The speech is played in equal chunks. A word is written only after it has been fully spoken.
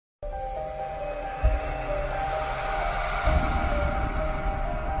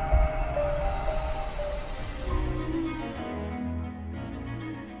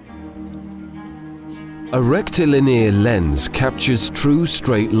A rectilinear lens captures true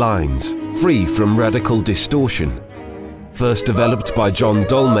straight lines, free from radical distortion. First developed by John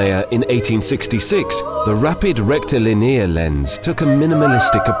Dolmayer in 1866, the rapid rectilinear lens took a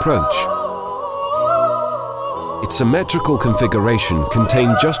minimalistic approach. Its symmetrical configuration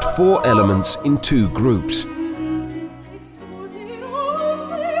contained just 4 elements in 2 groups.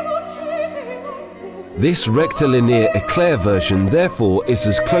 This rectilinear Eclair version therefore is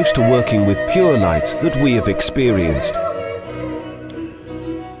as close to working with pure light that we have experienced.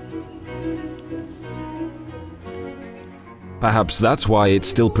 Perhaps that's why it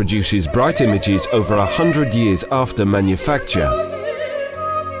still produces bright images over 100 years after manufacture.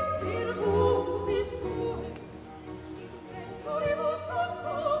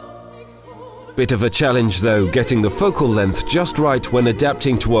 Bit of a challenge though, getting the focal length just right when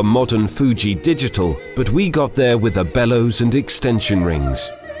adapting to a modern Fuji digital, but we got there with the bellows and extension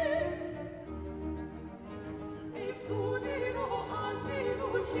rings.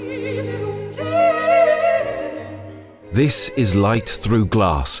 This is light through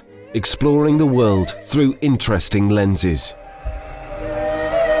glass, exploring the world through interesting lenses.